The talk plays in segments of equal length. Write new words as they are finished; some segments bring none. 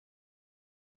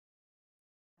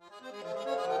Look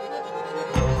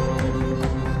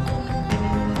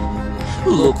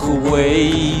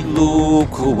away,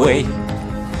 look away,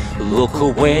 look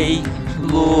away,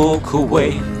 look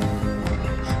away.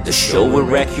 The show will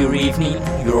wreck your evening,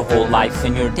 your whole life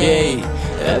and your day.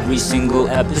 Every single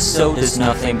episode is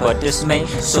nothing but dismay.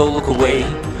 So look away,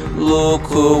 look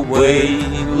away,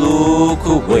 look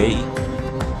away.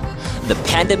 The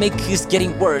pandemic is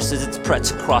getting worse as it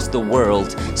spreads across the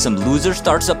world. Some loser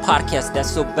starts a podcast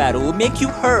that's so bad it will make you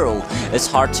hurl. It's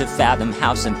hard to fathom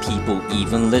how some people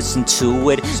even listen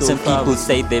to it. Some people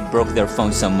say they broke their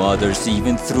phone, some others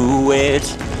even threw it.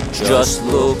 Just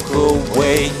look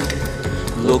away,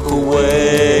 look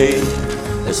away.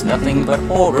 There's nothing but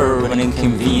horror and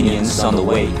inconvenience on the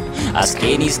way. Ask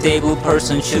any stable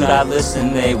person, should I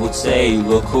listen? They would say,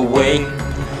 look away,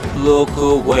 look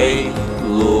away,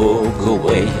 look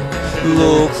away,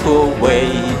 look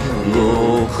away,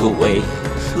 look away,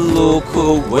 look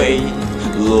away,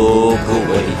 look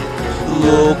away,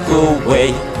 look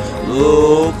away,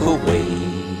 look away.